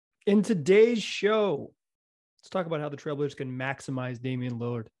In today's show, let's talk about how the Trailblazers can maximize Damian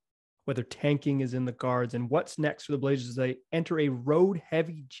Lillard, whether tanking is in the cards, and what's next for the Blazers as they enter a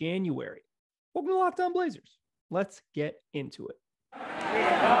road-heavy January. Welcome to Locked On Blazers. Let's get into it.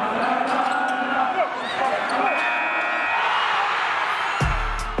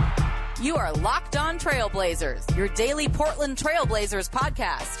 You are Locked On Trailblazers, your daily Portland Trailblazers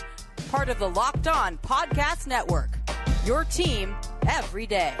podcast. Part of the Locked On Podcast Network, your team every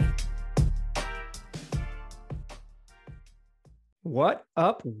day. What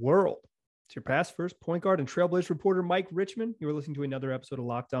up, world? It's your past first point guard and Trailblazers reporter, Mike Richmond. You are listening to another episode of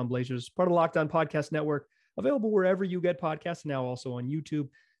Locked On Blazers, part of the Locked On Podcast Network, available wherever you get podcasts, now also on YouTube.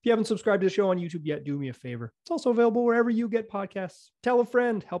 If you haven't subscribed to the show on YouTube yet, do me a favor. It's also available wherever you get podcasts. Tell a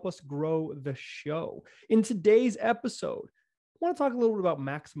friend, help us grow the show. In today's episode, I want to talk a little bit about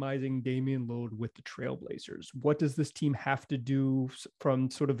maximizing Damian Lillard with the Trailblazers. What does this team have to do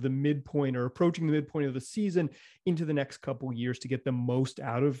from sort of the midpoint or approaching the midpoint of the season into the next couple years to get the most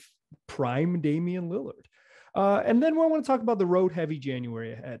out of prime Damian Lillard? And then I want to talk about the road heavy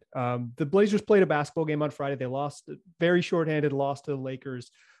January ahead. The Blazers played a basketball game on Friday. They lost, very shorthanded loss to the Lakers.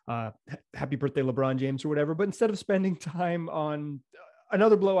 Happy birthday, LeBron James or whatever. But instead of spending time on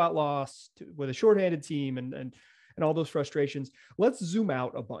another blowout loss with a shorthanded team and all those frustrations, let's zoom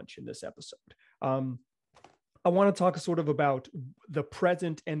out a bunch in this episode. I want to talk sort of about the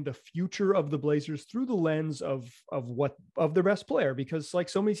present and the future of the Blazers through the lens of their best player, because like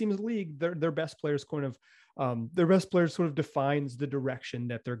so many teams in the league, their best players sort of defines the direction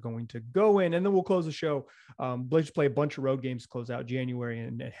that they're going to go in. And then we'll close the show. Blazers play a bunch of road games to close out January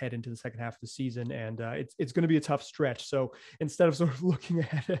and head into the second half of the season. And it's going to be a tough stretch. So instead of sort of looking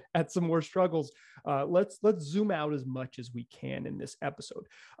at some more struggles, let's zoom out as much as we can in this episode.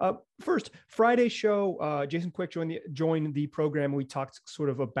 First, Friday show, Jason Quick joined the program. We talked sort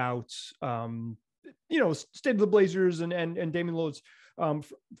of about, state of the Blazers and Damian Lillard's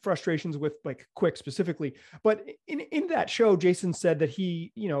frustrations with like Quick specifically. But in that show, Jason said that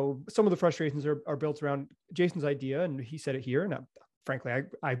he, some of the frustrations are built around Jason's idea. And he said it here. And frankly,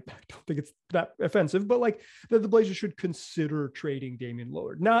 I don't think it's that offensive, but like that the Blazers should consider trading Damian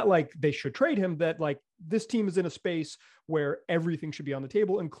Lillard. Not like they should trade him, that like this team is in a space where everything should be on the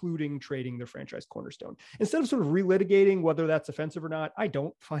table, including trading their franchise cornerstone. Instead of sort of relitigating whether that's offensive or not, I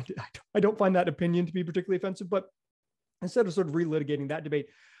don't find that opinion to be particularly offensive, but instead of sort of relitigating that debate,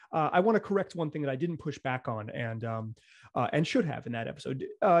 I want to correct one thing that I didn't push back on and should have in that episode.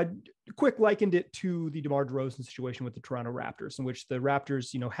 Quick likened it to the DeMar DeRozan situation with the Toronto Raptors, in which the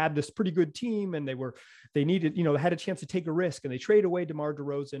Raptors, had this pretty good team and they needed, had a chance to take a risk, and they traded away DeMar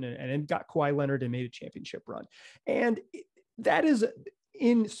DeRozan and got Kawhi Leonard and made a championship run. And that is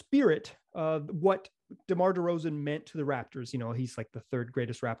in spirit what DeMar DeRozan meant to the Raptors. He's like the third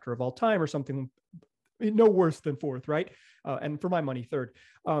greatest Raptor of all time or something. No worse than fourth, right? And for my money, third.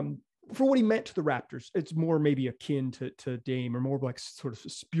 For what he meant to the Raptors, it's more maybe akin to Dame, or more like sort of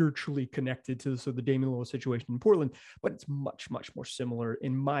spiritually connected to the Damian Lillard situation in Portland, but it's much, much more similar,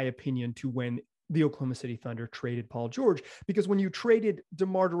 in my opinion, to when the Oklahoma City Thunder traded Paul George, because when you traded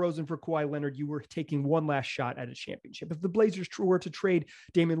DeMar DeRozan for Kawhi Leonard, you were taking one last shot at a championship. If the Blazers were to trade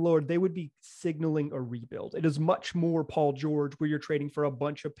Damian Lillard, they would be signaling a rebuild. It is much more Paul George, where you're trading for a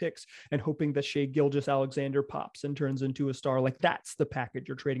bunch of picks and hoping that Shai Gilgeous-Alexander pops and turns into a star. Like, that's the package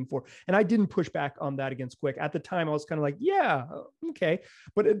you're trading for. And I didn't push back on that against Quick. At the time, I was kind of like, yeah, okay.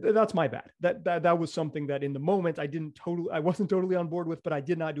 But that's my bad. That was something that in the moment I wasn't totally on board with, but I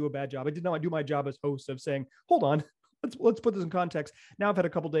did not do a bad job. I did not do my job as host of saying, hold on, let's put this in context. Now I've had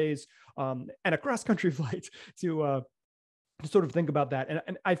a couple days and a cross-country flight to sort of think about that.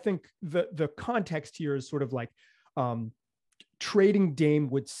 And I think the context here is sort of like trading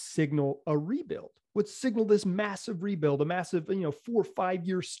Dame would signal a rebuild, would signal this massive rebuild, a massive, 4 or 5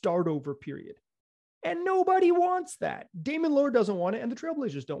 year start over period. And nobody wants that. Damian Lillard doesn't want it, and the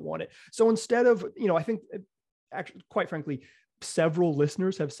Trailblazers don't want it. So instead of, I think actually, quite frankly, several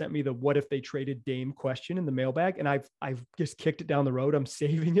listeners have sent me the "what if they traded Dame" question in the mailbag, and I've just kicked it down the road. I'm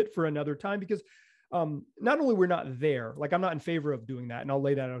saving it for another time, because not only we're not there, like I'm not in favor of doing that, and I'll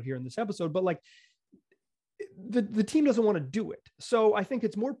lay that out here in this episode, but like the team doesn't want to do it. So I think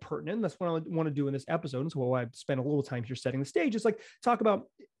it's more pertinent. That's what I want to do in this episode. And so I spent a little time here setting the stage. It's like, talk about,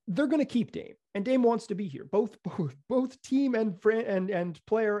 they're going to keep Dame, and Dame wants to be here, both team and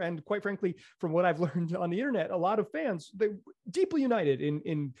player. And quite frankly, from what I've learned on the internet, a lot of fans, they're deeply united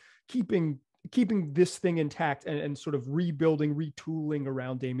in keeping this thing intact and sort of rebuilding, retooling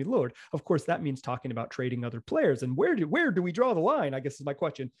around Damian Lillard. Of course, that means talking about trading other players. And where do we draw the line, I guess, is my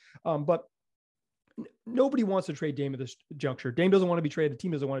question. But Nobody wants to trade Dame at this juncture. Dame doesn't want to be traded. The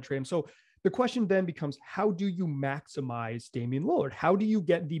team doesn't want to trade him. So the question then becomes, how do you maximize Damian Lillard? How do you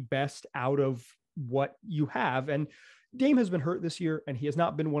get the best out of what you have? And Dame has been hurt this year, and he has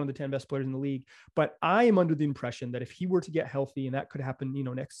not been one of the 10 best players in the league. But I am under the impression that if he were to get healthy, and that could happen,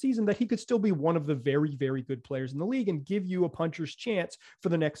 next season, that he could still be one of the very, very good players in the league and give you a puncher's chance for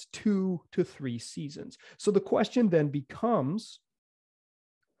the next 2 to 3 seasons. So the question then becomes,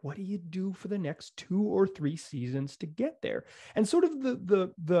 what do you do for the next 2 or 3 seasons to get there? And sort of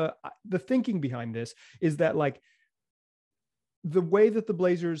the thinking behind this is that, like, the way that the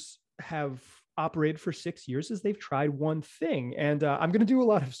Blazers have operated for 6 years is they've tried one thing. And I'm going to do a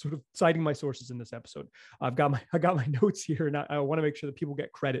lot of sort of citing my sources in this episode. I got my notes here, and I want to make sure that people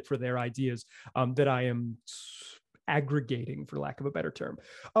get credit for their ideas that I am aggregating, for lack of a better term.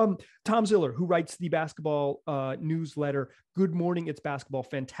 Tom Ziller, who writes the basketball newsletter, Good Morning, It's Basketball,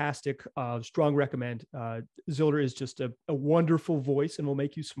 fantastic, strong recommend. Ziller is just a wonderful voice and will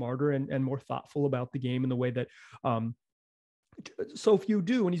make you smarter and more thoughtful about the game in the way that so few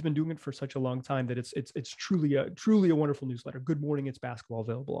do, and he's been doing it for such a long time that it's truly a wonderful newsletter. Good Morning, It's Basketball,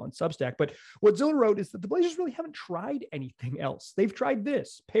 available on Substack. But what Ziller wrote is that the Blazers really haven't tried anything else. They've tried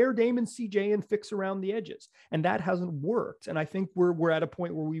this: pair Dame and CJ and fix around the edges, and that hasn't worked. And I think we're at a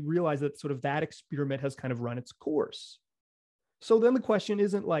point where we realize that sort of that experiment has kind of run its course. So then the question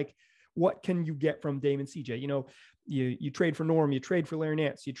isn't like, what can you get from Dame and CJ? You trade for Norm, you trade for Larry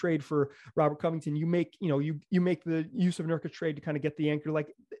Nance, you trade for Robert Covington, you make the use of Nurkic trade to kind of get the anchor.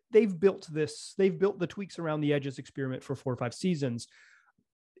 Like, they've built the tweaks around the edges experiment for 4 or 5 seasons.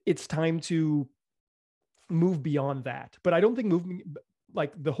 It's time to move beyond that. But I don't think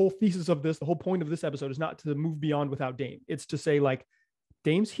the whole thesis of this, the whole point of this episode is not to move beyond without Dame. It's to say, like,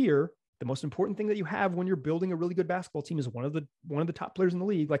 Dame's here. The most important thing that you have when you're building a really good basketball team is one of the top players in the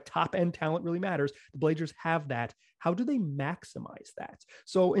league. Like, top end talent really matters. The Blazers have that. How do they maximize that?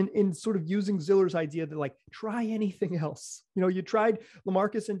 So in sort of using Ziller's idea that, like, try anything else. You tried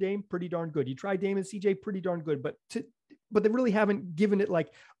LaMarcus and Dame, pretty darn good. You tried Dame and CJ, pretty darn good. But they really haven't given it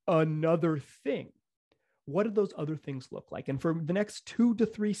like another thing. What do those other things look like? And for the next 2 to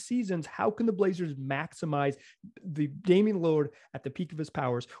 3 seasons, how can the Blazers maximize the Damian Lillard at the peak of his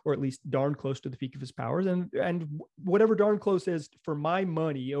powers, or at least darn close to the peak of his powers? And whatever darn close is, for my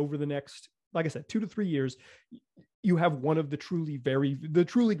money, over the next, like I said, 2 to 3 years, you have one of the truly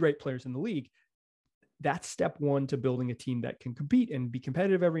great players in the league. That's step one to building a team that can compete and be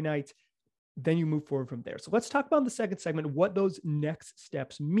competitive every night. Then you move forward from there. So let's talk about the second segment, what those next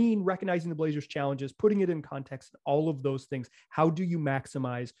steps mean, recognizing the Blazers' challenges, putting it in context, all of those things. How do you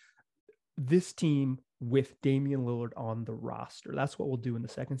maximize this team with Damian Lillard on the roster? That's what we'll do in the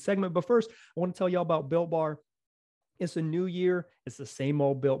second segment. But first, I want to tell you all about Built Bar. It's a new year. It's the same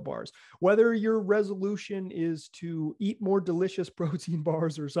old Built Bars. Whether your resolution is to eat more delicious protein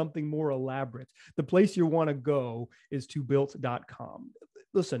bars or something more elaborate, the place you want to go is to Built.com.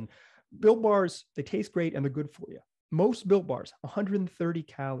 Listen, Built Bars, they taste great and they're good for you. Most Built Bars, 130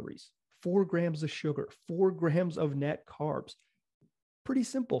 calories, 4 grams of sugar, 4 grams of net carbs. Pretty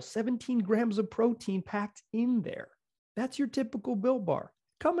simple, 17 grams of protein packed in there. That's your typical Built Bar.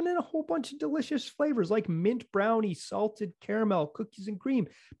 Coming in a whole bunch of delicious flavors like mint brownie, salted caramel, cookies and cream,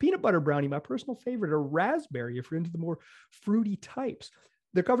 peanut butter brownie, my personal favorite, or raspberry if you're into the more fruity types.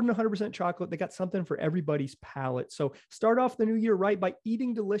 They're covered in 100% chocolate. They got something for everybody's palate. So start off the new year right by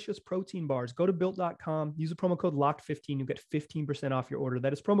eating delicious protein bars. Go to Built.com. Use the promo code LOCKED15. You get 15% off your order.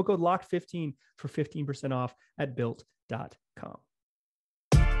 That is promo code LOCKED15 for 15% off at Built.com.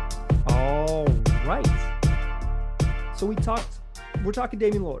 All right. So we're talking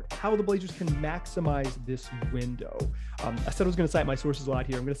Damian Lillard, how the Blazers can maximize this window. I said I was going to cite my sources a lot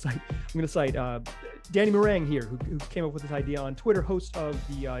here. I'm going to cite Danny Meringue here, who came up with this idea on Twitter, host of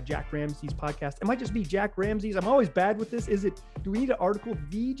the Jack Ramsey's podcast. It might just be Jack Ramsey's. I'm always bad with this. Do we need an article,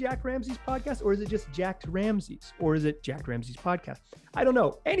 the Jack Ramsey's podcast, or is it just Jack Ramsey's, or is it Jack Ramsey's podcast? I don't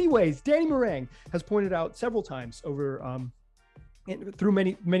know. Anyways, Danny Meringue has pointed out several times over through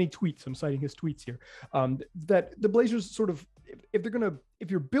many tweets, I'm citing his tweets here, that the Blazers sort of, if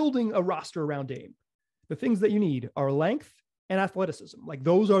you're building a roster around Dame, the things that you need are length and athleticism. Like,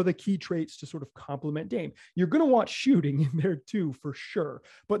 those are the key traits to sort of complement Dame. You're going to want shooting in there too, for sure.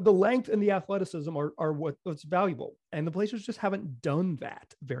 But the length and the athleticism are what's valuable. And the Blazers just haven't done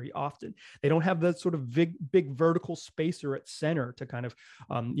that very often. They don't have that sort of big vertical spacer at center to kind of,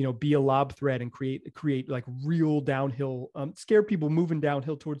 be a lob threat and create like real downhill, scare people moving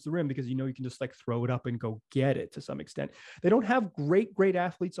downhill towards the rim, because you can just like throw it up and go get it to some extent. They don't have great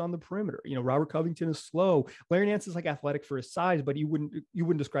athletes on the perimeter. Robert Covington is slow. Larry Nance is like athletic for his size, size, but you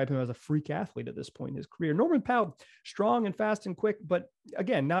wouldn't describe him as a freak athlete at this point in his career. Norman Powell, strong and fast and quick, but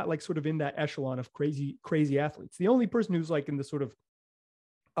again, not like sort of in that echelon of crazy athletes. The only person who's like in the sort of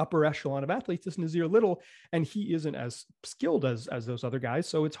upper echelon of athletes is Nasir Little, and he isn't as skilled as those other guys.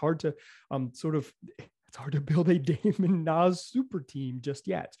 So it's hard to it's hard to build a Damon Nas super team just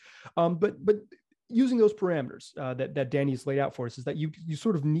yet. But using those parameters that Danny's laid out for us is that you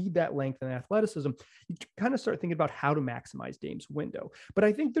sort of need that length and athleticism. You kind of start thinking about how to maximize Dame's window. But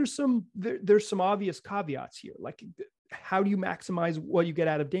I think there's some obvious caveats here. Like, how do you maximize what you get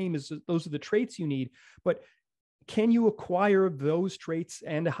out of Dame? Those are the traits you need, but can you acquire those traits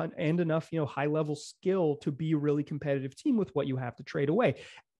and enough, high level skill to be a really competitive team with what you have to trade away?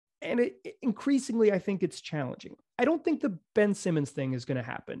 And increasingly, I think it's challenging. I don't think the Ben Simmons thing is going to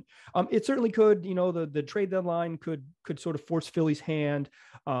happen. It certainly could. The trade deadline could sort of force Philly's hand,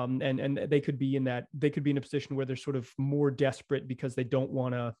 and they could be in a position where they're sort of more desperate because they don't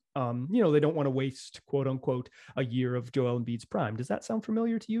want to, they don't want to waste, quote unquote, a year of Joel Embiid's prime. Does that sound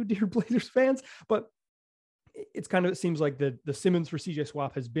familiar to you, dear Blazers fans? But it seems like the Simmons for CJ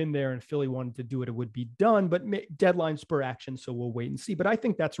swap has been there, and Philly wanted to do it would be done, but deadline spur action. So we'll wait and see. But I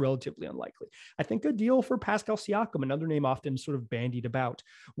think that's relatively unlikely. I think a deal for Pascal Siakam, another name often sort of bandied about,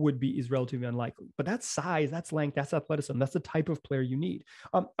 is relatively unlikely. But that's size, that's length, that's athleticism. That's the type of player you need.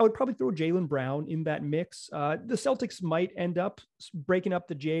 I would probably throw Jaylen Brown in that mix. The Celtics might end up breaking up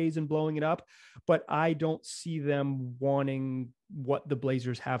the Jays and blowing it up, but I don't see them wanting what the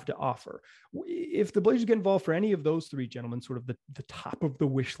Blazers have to offer. If the Blazers get involved for any of those three gentlemen, sort of the top of the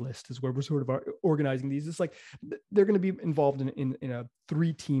wish list is where we're sort of organizing these. It's like they're going to be involved in a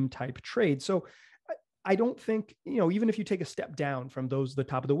 3-team type trade. So I don't think, even if you take a step down from the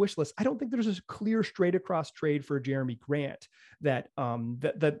top of the wish list, I don't think there's a clear straight across trade for Jeremy Grant that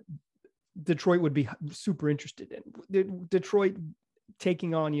Detroit would be super interested in. Detroit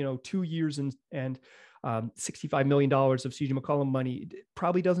taking on, 2 years and $65 million of CJ McCollum money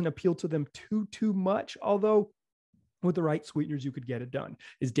probably doesn't appeal to them too much, although with the right sweeteners, you could get it done.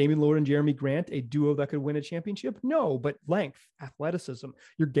 Is Damian Lillard and Jeremy Grant a duo that could win a championship? No, but length, athleticism,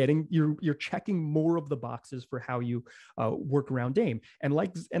 you're checking more of the boxes for how you work around Dame. And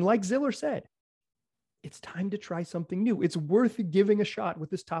like Ziller said, it's time to try something new. It's worth giving a shot with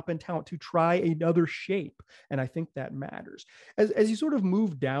this top end talent to try another shape. And I think that matters. As you sort of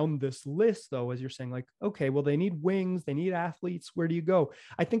move down this list, though, as you're saying, like, okay, well, they need wings, they need athletes. Where do you go?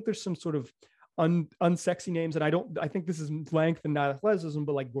 I think there's some sort of unsexy names. And I think this is length and not athleticism,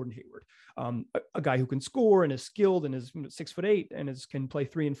 but like Gordon Hayward, a guy who can score and is skilled and is 6'8" and can play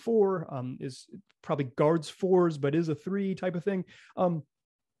 3 and 4, is probably guards 4s, but is a 3 type of thing.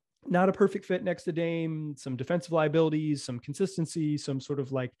 Not a perfect fit next to Dame, some defensive liabilities, some consistency, some sort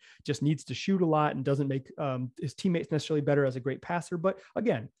of like just needs to shoot a lot and doesn't make his teammates necessarily better as a great passer. But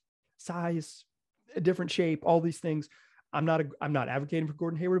again, size, a different shape, all these things. I'm not advocating for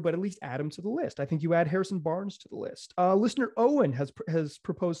Gordon Hayward, but at least add him to the list. I think you add Harrison Barnes to the list. Listener Owen has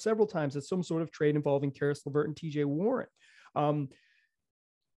proposed several times that some sort of trade involving Karis LeVert and TJ Warren.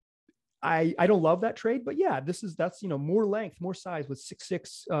 I don't love that trade, but yeah, that's more length, more size with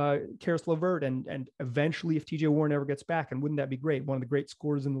 6'6" Karis LeVert, and eventually if TJ Warren ever gets back, and wouldn't that be great? One of the great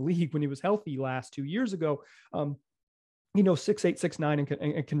scorers in the league when he was healthy last 2 years ago. 6'8", 6'9",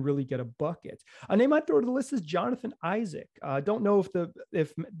 and can really get a bucket. A name I'd throw to the list is Jonathan Isaac. Don't know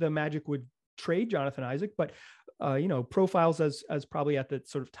if the Magic would trade Jonathan Isaac, but profiles as probably at the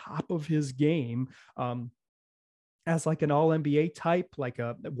sort of top of his game. As like an all NBA type, like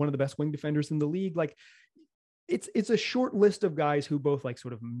one of the best wing defenders in the league. Like it's a short list of guys who both like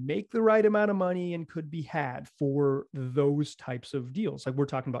sort of make the right amount of money and could be had for those types of deals. Like we're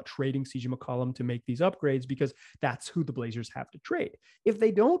talking about trading CJ McCollum to make these upgrades because that's who the Blazers have to trade. If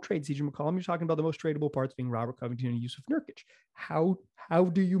they don't trade CJ McCollum, you're talking about the most tradable parts being Robert Covington and Yusuf Nurkic. How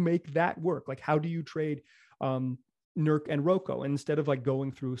do you make that work? Like how do you trade Nurk and Rocco? And instead of like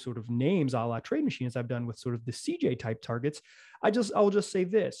going through sort of names a la trade machines I've done with sort of the CJ type targets, I'll just say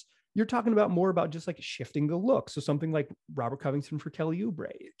this. You're talking about more about just like shifting the look. So something like Robert Covington for Kelly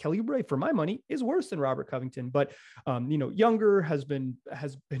Oubre. Kelly Oubre, for my money, is worse than Robert Covington, but younger, has been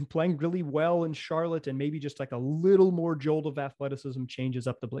playing really well in Charlotte, and maybe just like a little more jolt of athleticism changes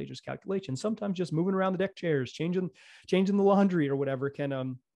up the Blazers calculation. Sometimes just moving around the deck chairs, changing the laundry or whatever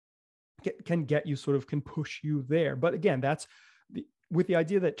can get you can push you there. But again, that's with the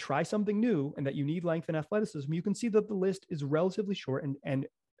idea that try something new and that you need length and athleticism. You can see that the list is relatively short and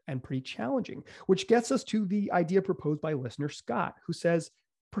pretty challenging, which gets us to the idea proposed by listener Scott, who says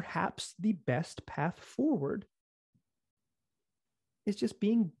perhaps the best path forward is just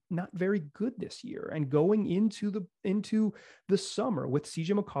being not very good this year. And going into the summer with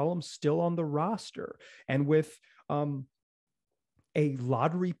CJ McCollum still on the roster and with a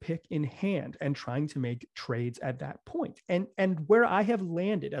lottery pick in hand and trying to make trades at that point. And where I have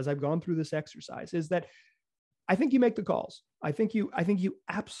landed as I've gone through this exercise is that I think you make the calls. I think you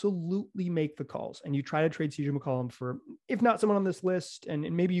absolutely make the calls, and you try to trade CJ McCollum for, if not someone on this list, and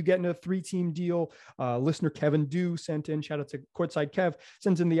maybe you get in a 3-team deal. Listener Kevin Dew sent in, shout out to Courtside Kev,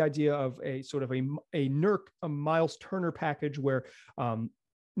 sends in the idea of a sort of a Nurk, a Miles Turner package where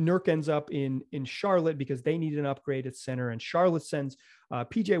Nurk ends up in Charlotte because they need an upgrade at center, and Charlotte sends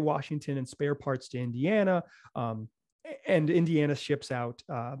PJ Washington and spare parts to Indiana, and Indiana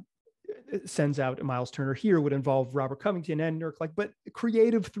sends out Miles Turner. Here would involve Robert Covington and Nurk, but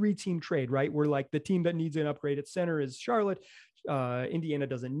creative 3-team trade, right? Where like the team that needs an upgrade at center is Charlotte. Indiana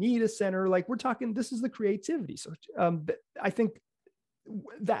doesn't need a center. Like we're talking, this is the creativity. So I think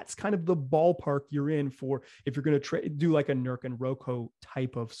that's kind of the ballpark you're in for if you're going to do like a Nurk and Rocco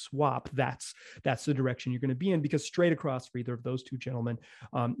type of swap. That's the direction you're going to be in, because straight across for either of those two gentlemen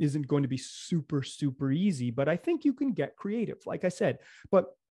isn't going to be super, super easy. But I think you can get creative, like I said.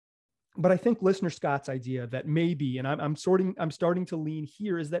 But I think listener Scott's idea that maybe, and I'm starting to lean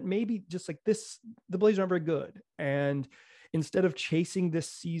here, is that maybe just like this, the Blazers aren't very good. And instead of chasing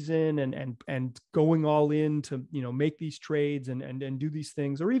this season and going all in to, make these trades and do these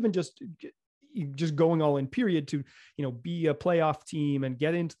things, or even just going all in period to, be a playoff team and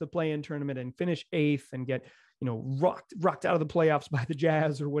get into the play-in tournament and finish 8th and get, rocked out of the playoffs by the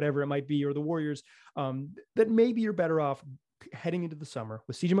Jazz or whatever it might be, or the Warriors, that maybe you're better off heading into the summer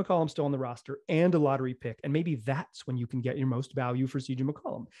with CJ McCollum still on the roster and a lottery pick. And maybe that's when you can get your most value for CJ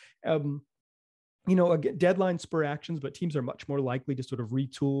McCollum. Again, deadline spur actions, but teams are much more likely to sort of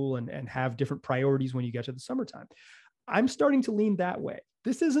retool and have different priorities when you get to the summertime. I'm starting to lean that way.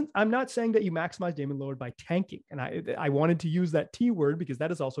 I'm not saying that you maximize Damian Lillard by tanking. And I wanted to use that T word because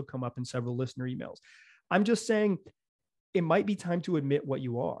that has also come up in several listener emails. I'm just saying it might be time to admit what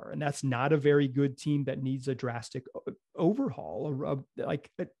you are. And that's not a very good team that needs a drastic overhaul, a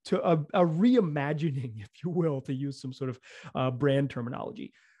reimagining, if you will, to use some sort of brand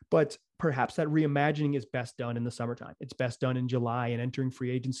terminology. But perhaps that reimagining is best done in the summertime. It's best done in July and entering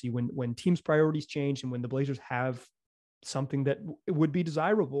free agency when teams' priorities change and when the Blazers have something that would be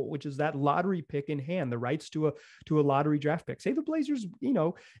desirable, which is that lottery pick in hand, the rights to a lottery draft pick. Say the Blazers,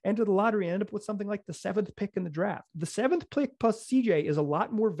 enter the lottery and end up with something like the 7th pick in the draft. The 7th pick plus CJ is a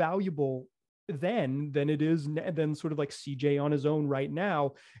lot more valuable than it is than sort of like CJ on his own right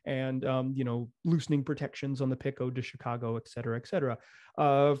now, and loosening protections on the pick owed to Chicago, et cetera, et cetera.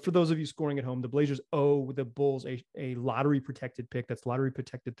 For those of you scoring at home, the Blazers owe the Bulls a lottery protected pick that's lottery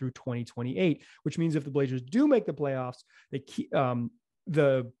protected through 2028, which means if the Blazers do make the playoffs, they keep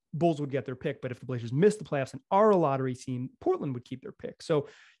the Bulls would get their pick. But if the Blazers miss the playoffs and are a lottery team, Portland would keep their pick. So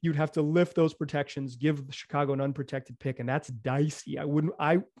you'd have to lift those protections, give the Chicago an unprotected pick. And that's dicey. I wouldn't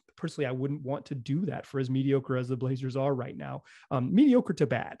want to do that for as mediocre as the Blazers are right now. Mediocre to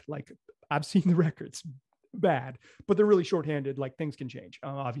bad. Like I've seen the records, bad, but they're really shorthanded. Like things can change,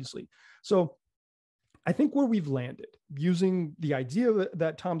 obviously. So I think where we've landed using the idea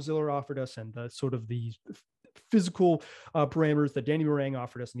that Tom Ziller offered us and the sort of the physical parameters that Danny Morang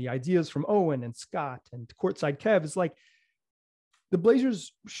offered us and the ideas from Owen and Scott and Courtside Kev is like the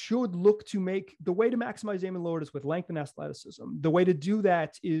Blazers should look to make the way to maximize Damian Lillard is with length and athleticism. The way to do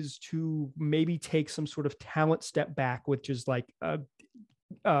that is to maybe take some sort of talent step back, which is like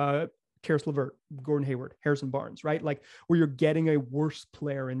Karis LeVert, Gordon Hayward, Harrison Barnes, right? Like where you're getting a worse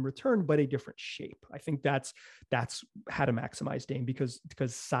player in return, but a different shape. I think that's how to maximize Dame because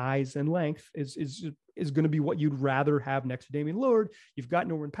size and length is going to be what you'd rather have next to Damian Lillard. You've got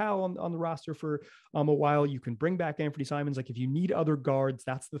Norman Powell on the roster for a while. You can bring back Anthony Simons. Like if you need other guards,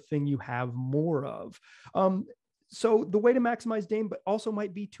 that's the thing you have more of. So the way to maximize Dame, but also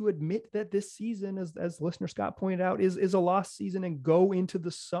might be to admit that this season, as listener Scott pointed out, is a lost season and go into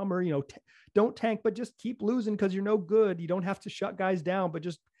the summer, don't tank, but just keep losing because you're no good. You don't have to shut guys down, but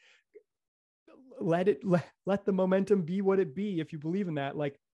just let the momentum be what it be. If you believe in that,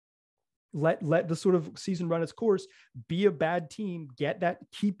 like let the sort of season run its course, be a bad team,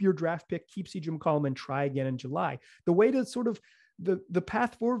 keep your draft pick, keep CJ McCollum and try again in July. The way to sort of the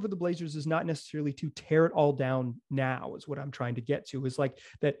path forward for the Blazers is not necessarily to tear it all down now is what I'm trying to get to, is like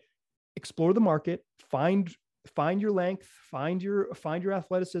that, explore the market, find your length, find your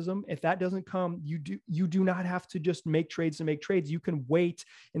athleticism. If that doesn't come, you do not have to just make trades to make trades. You can wait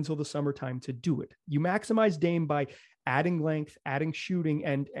until the summertime to do it. You maximize Dame by adding length, adding shooting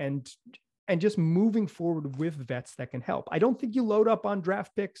and and just moving forward with vets that can help. I don't think you load up on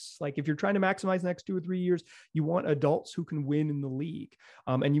draft picks. Like if you're trying to maximize the next 2 or 3 years, you want adults who can win in the league.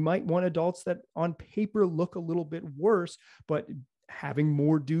 And you might want adults that on paper look a little bit worse, but having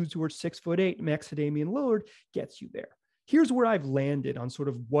more dudes who are 6'8" next to Damian Lillard gets you there. Here's where I've landed on sort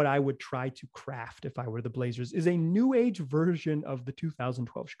of what I would try to craft if I were the Blazers is a new age version of the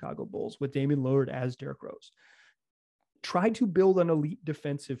 2012 Chicago Bulls with Damian Lillard as Derrick Rose. Try to build an elite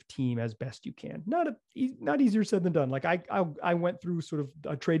defensive team as best you can. Not easier said than done. Like I went through sort of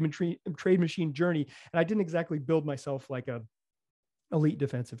a trade machine journey, and I didn't exactly build myself like a elite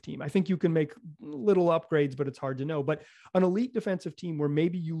defensive team. I think you can make little upgrades, but it's hard to know. But an elite defensive team where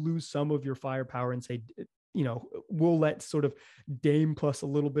maybe you lose some of your firepower and say, we'll let sort of Dame plus a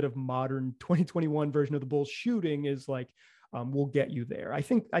little bit of modern 2021 version of the Bulls shooting is like, we'll get you there. I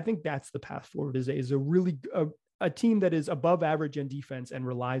think that's the path forward is a really a team that is above average in defense and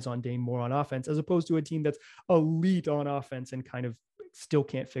relies on Dame more on offense, as opposed to a team that's elite on offense and kind of still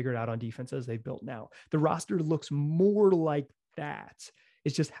can't figure it out on defense as they've built now. The roster looks more like that.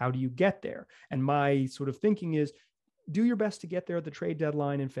 It's just, how do you get there? And my sort of thinking is, do your best to get there at the trade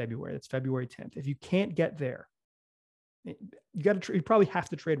deadline in February. It's February 10th. If you can't get there, you probably have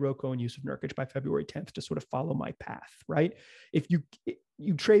to trade Rocco and Yusuf Nurkic by February 10th to sort of follow my path, right? If you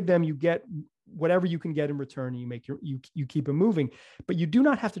trade them, you get whatever you can get in return, and you keep them moving. But you do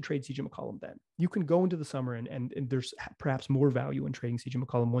not have to trade CJ McCollum then. You can go into the summer and there's perhaps more value in trading CJ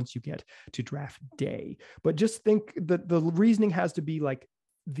McCollum once you get to draft day. But just think that the reasoning has to be like,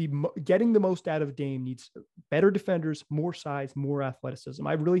 getting the most out of Dame needs better defenders, more size, more athleticism.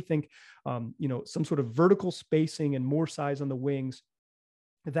 I really think, some sort of vertical spacing and more size on the wings,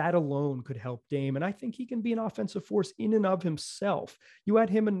 that alone could help Dame. And I think he can be an offensive force in and of himself. You add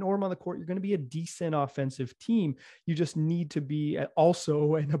him and Norm on the court, you're going to be a decent offensive team. You just need to be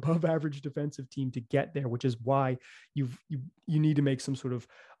also an above average defensive team to get there, which is why you need to make some sort of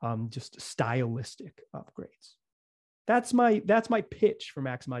just stylistic upgrades. That's my pitch for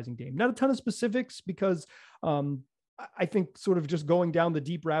maximizing Dame. Not a ton of specifics because I think sort of just going down the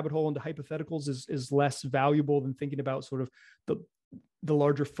deep rabbit hole into hypotheticals is less valuable than thinking about sort of the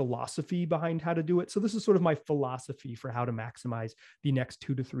larger philosophy behind how to do it. So this is sort of my philosophy for how to maximize the next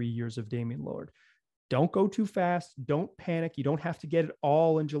 2 to 3 years of Damian Lillard. Don't go too fast. Don't panic. You don't have to get it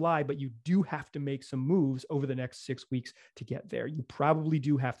all in July, but you do have to make some moves over the next 6 weeks to get there. You probably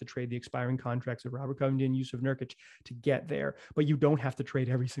do have to trade the expiring contracts of Robert Covington and Yusuf Nurkic to get there, but you don't have to trade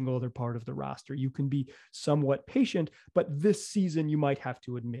every single other part of the roster. You can be somewhat patient, but this season you might have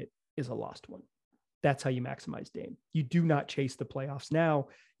to admit is a lost one. That's how you maximize Dame. You do not chase the playoffs now.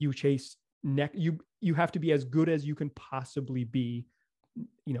 You chase you have to be as good as you can possibly be,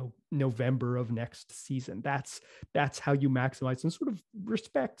 November of next season. That's how you maximize and sort of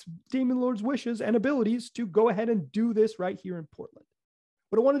respect Damian Lillard's wishes and abilities to go ahead and do this right here in Portland.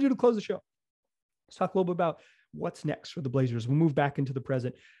 What I want to do to close the show, let's talk a little bit about what's next for the Blazers. We'll move back into the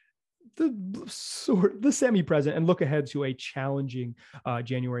present, the semi-present, and look ahead to a challenging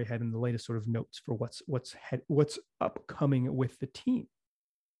January ahead and the latest sort of notes for what's upcoming with the team.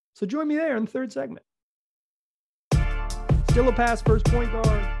 So join me there in the third segment. Still a pass first point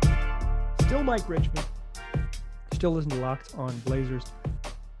guard. Still Mike Richmond. Still listen to Locked On Blazers.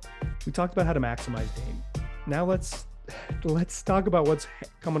 We talked about how to maximize Dame. Now let's talk about what's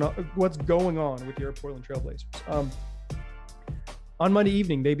going on with your Portland Trail Blazers. On Monday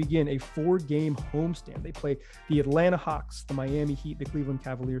evening, they begin a 4-game homestand. They play the Atlanta Hawks, the Miami Heat, the Cleveland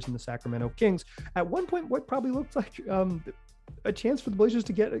Cavaliers, and the Sacramento Kings. At one point, what probably looked like a chance for the Blazers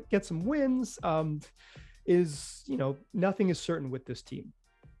to get some wins. Nothing is certain with this team.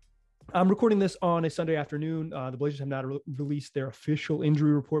 I'm recording this on a Sunday afternoon. The Blazers have not released their official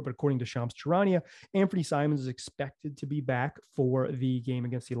injury report, but according to Shams Charania, Anthony Simons is expected to be back for the game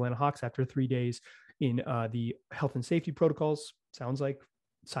against the Atlanta Hawks after 3 days in the health and safety protocols. Sounds like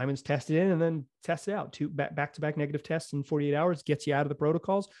Simons tested in and then tested out. 2 back-to-back negative tests in 48 hours gets you out of the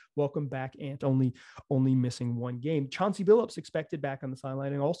protocols. Welcome back, Ant. Only missing 1 game. Chauncey Billups expected back on the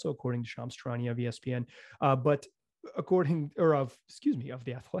sideline, and also according to Shams Charania of ESPN, but of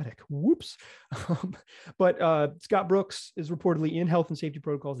The Athletic. Whoops. But Scott Brooks is reportedly in health and safety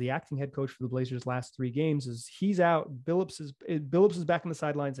protocols. The acting head coach for the Blazers' last 3 games he's out. Billups is back on the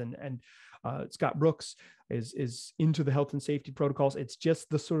sidelines, and Scott Brooks is into the health and safety protocols. It's just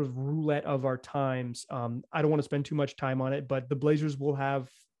the sort of roulette of our times. I don't want to spend too much time on it, but the Blazers will have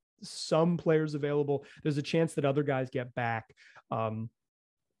some players available. There's a chance that other guys get back.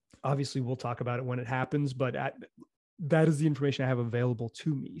 Obviously, we'll talk about it when it happens, but that is the information I have available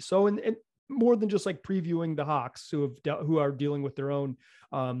to me. So, and more than just like previewing the Hawks who are dealing with their own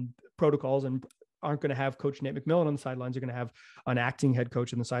protocols and aren't going to have Coach Nate McMillan on the sidelines. They're going to have an acting head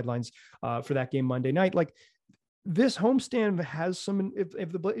coach on the sidelines for that game Monday night. Like, this homestand has some,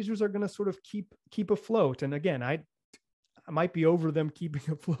 if the Blazers are going to sort of keep afloat. And again, I might be over them keeping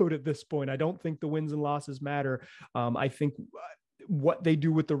afloat at this point. I don't think the wins and losses matter. I think what they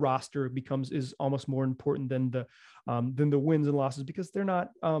do with the roster is almost more important than the wins and losses, because they're not,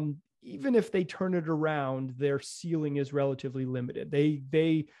 even if they turn it around, their ceiling is relatively limited.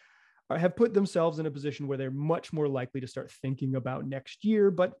 They have put themselves in a position where they're much more likely to start thinking about next year.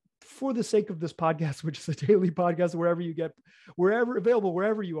 But for the sake of this podcast, which is a daily podcast, wherever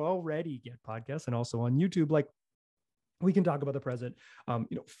you already get podcasts, and also on YouTube, like, we can talk about the present.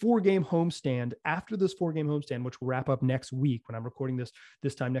 4-game homestand. After this 4-game homestand, which will wrap up next week, when I'm recording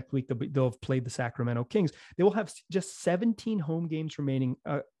this time next week, they'll have played the Sacramento Kings. They will have just 17 home games remaining,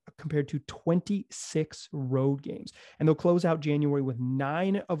 compared to 26 road games. And they'll close out January with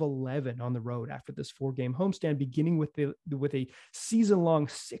 9 of 11 on the road after this 4-game homestand, beginning with a season-long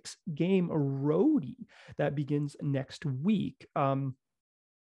 6-game roadie that begins next week.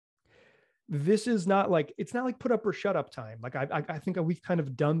 This is not like, it's not like put up or shut up time. Like, I think we've kind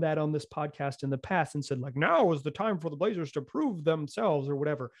of done that on this podcast in the past and said, like, now is the time for the Blazers to prove themselves or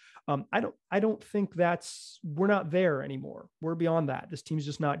whatever. I don't think we're not there anymore. We're beyond that. This team's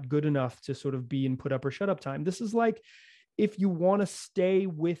just not good enough to sort of be in put up or shut up time. This is like, if you want to stay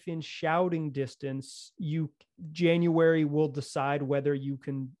within shouting distance, January will decide whether you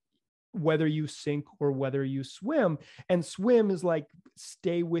sink or whether you swim. And swim is like,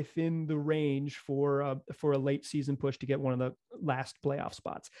 stay within the range for a late season push to get one of the last playoff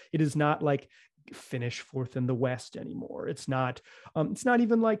spots. It is not like finish 4th in the West anymore. It's not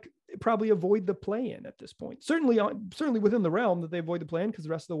even like probably avoid the play-in at this point. Certainly within the realm that they avoid the play-in, because the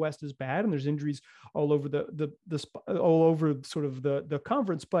rest of the West is bad and there's injuries all over all over sort of the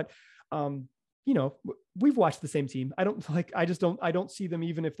conference. But we've watched the same team. I don't see them,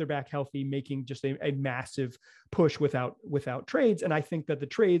 even if they're back healthy, making just a massive push without trades. And I think that the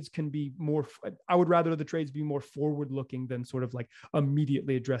trades can be more, I would rather the trades be more forward looking than sort of like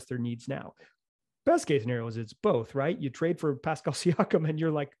immediately address their needs now. Best case scenario is it's both, right? You trade for Pascal Siakam and you're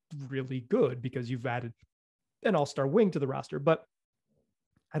like really good because you've added an all-star wing to the roster, but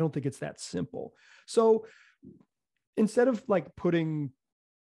I don't think it's that simple. So instead of saying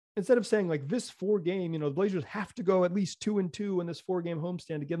like this 4-game, the Blazers have to go at least 2-2 in this 4-game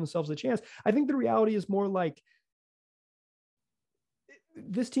homestand to give themselves a chance, I think the reality is more like,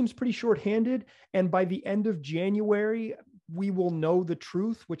 this team's pretty shorthanded. And by the end of January, we will know the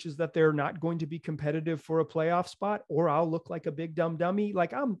truth, which is that they're not going to be competitive for a playoff spot, or I'll look like a big dumb dummy.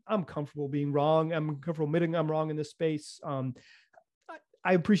 Like, I'm comfortable being wrong. I'm comfortable admitting I'm wrong in this space. I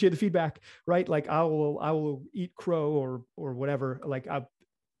appreciate the feedback, right? Like, I will eat crow or whatever. Like,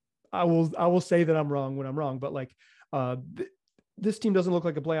 I will say that I'm wrong when I'm wrong, but like, this team doesn't look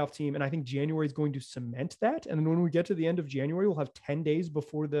like a playoff team. And I think January is going to cement that. And then when we get to the end of January, we'll have 10 days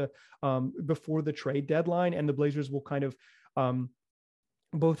before the trade deadline, and the Blazers will kind of,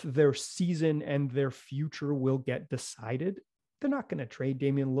 both their season and their future will get decided. They're not going to trade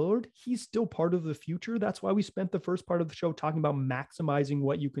Damian Lillard. He's still part of the future. That's why we spent the first part of the show talking about maximizing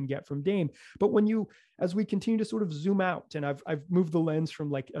what you can get from Dame. But as we continue to sort of zoom out, and I've moved the lens from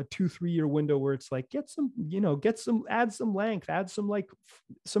like a 2-3 year window where it's like, add some length, add some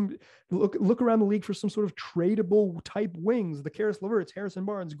look around the league for some sort of tradable type wings, the Karis LeVerts, Harrison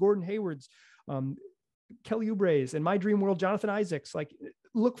Barnes, Gordon Haywards, Kelly Oubre's, and my dream world, Jonathan Isaacs. Like,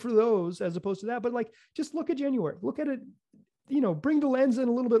 look for those as opposed to that. But like, just look at January, look at it, bring the lens in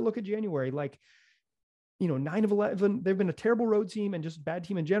a little bit, look at January. Like, 9 of 11, they've been a terrible road team and just a bad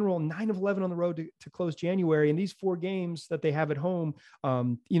team in general. 9 of 11 on the road to close January. And these 4 games that they have at home,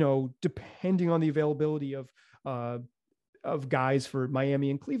 depending on the availability of guys for Miami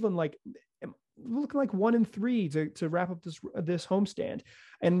and Cleveland, like, looking like 1-3 to wrap up this homestand.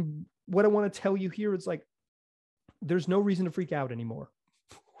 And what I want to tell you here is like, there's no reason to freak out anymore.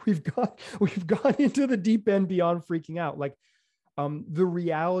 We've gone into the deep end beyond freaking out. Like, the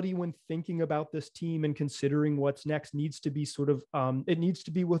reality when thinking about this team and considering what's next needs to be sort of, it needs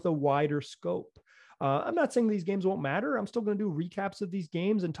to be with a wider scope. I'm not saying these games won't matter. I'm still going to do recaps of these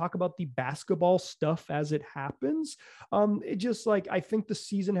games and talk about the basketball stuff as it happens. It just like, I think the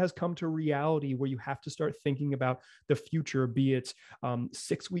season has come to reality where you have to start thinking about the future, be it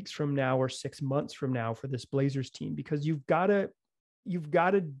 6 weeks from now or 6 months from now for this Blazers team, because you've got to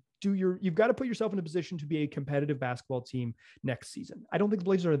you've got to put yourself in a position to be a competitive basketball team next season. I don't think the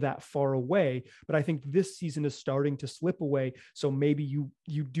Blazers are that far away, but I think this season is starting to slip away. So maybe you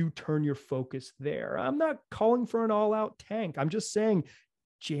do turn your focus there. I'm not calling for an all-out tank. I'm just saying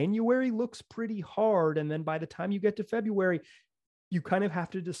January looks pretty hard. And then by the time you get to February, you kind of have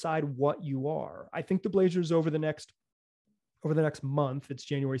to decide what you are. I think the Blazers over the next month, it's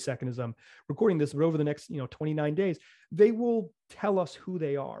January 2nd as I'm recording this, but over the next, 29 days, they will tell us who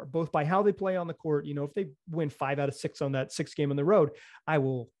they are, both by how they play on the court. If they win 5 out of 6 on that 6th game on the road, I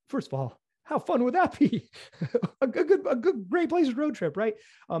will, first of all, how fun would that be? a good, great Blazers road trip, right?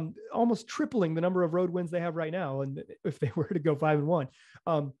 Almost tripling the number of road wins they have right now. And if they were to go 5-1,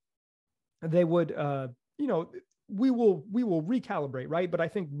 they would, we will recalibrate, right? But I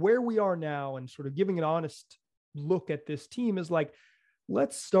think where we are now and sort of giving an honest look at this team is like,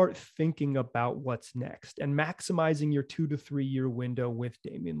 let's start thinking about what's next and maximizing your 2 to 3 year window with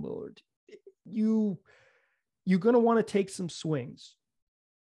Damian Lillard. You're going to want to take some swings.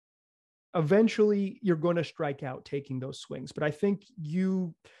 Eventually you're going to strike out taking those swings. But I think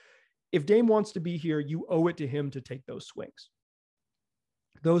if Dame wants to be here, you owe it to him to take those swings.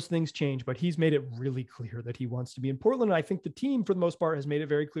 Those things change, but he's made it really clear that he wants to be in Portland. And I think the team, for the most part, has made it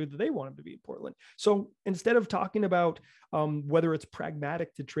very clear that they want him to be in Portland. So instead of talking about whether it's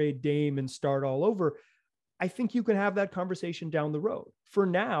pragmatic to trade Dame and start all over, I think you can have that conversation down the road. For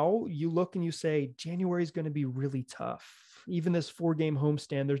now, you look and you say, January is going to be really tough. Even this 4-game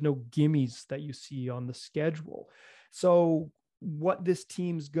homestand, there's no gimmies that you see on the schedule. So what this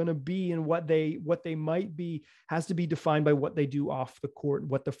team's going to be and what they might be has to be defined by what they do off the court,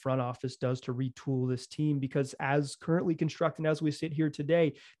 what the front office does to retool this team, because as currently constructed, as we sit here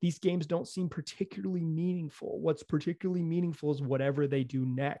today, these games don't seem particularly meaningful. What's particularly meaningful is whatever they do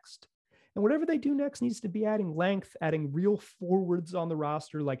next. And whatever they do next needs to be adding length, adding real forwards on the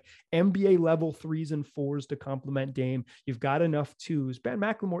roster, like NBA level 3s and 4s to complement Dame. You've got enough 2s. Ben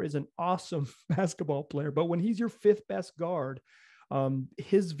McLemore is an awesome basketball player, but when he's your 5th best guard,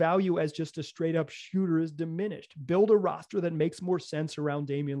 his value as just a straight up shooter is diminished. Build a roster that makes more sense around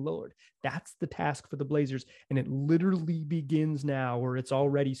Damian Lillard. That's the task for the Blazers. And it literally begins now, or it's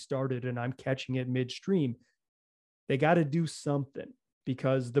already started and I'm catching it midstream. They got to do something,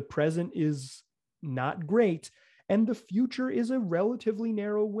 because the present is not great and the future is a relatively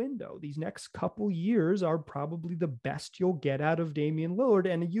narrow window. These next couple years are probably the best you'll get out of Damian Lillard.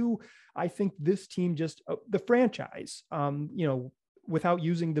 And I think this team just, the franchise, without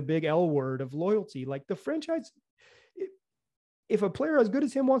using the big L word of loyalty, like the franchise, if a player as good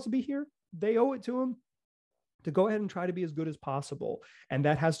as him wants to be here, they owe it to him to go ahead and try to be as good as possible. And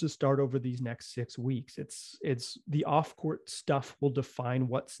that has to start over these next 6 weeks. It's the off-court stuff will define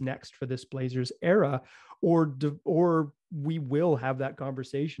what's next for this Blazers era, or we will have that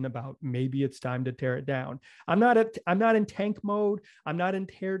conversation about maybe it's time to tear it down. I'm not in tank mode. I'm not in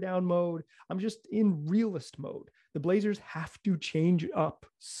tear down mode. I'm just in realist mode. The Blazers have to change up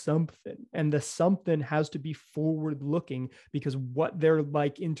something, and the something has to be forward looking, because what they're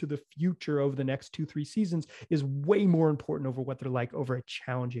like into the future over the next 2-3 seasons is way more important over what they're like over a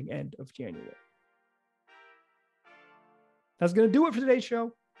challenging end of January. That's going to do it for today's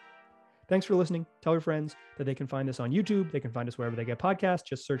show. Thanks for listening. Tell your friends that they can find us on YouTube. They can find us wherever they get podcasts.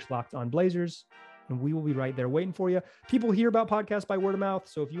 Just search Locked On Blazers, and we will be right there waiting for you. People hear about podcasts by word of mouth.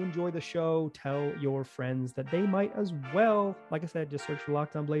 So if you enjoy the show, tell your friends that they might as well. Like I said, just search for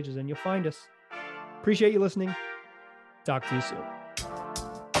Locked On Blazers and you'll find us. Appreciate you listening. Talk to you soon.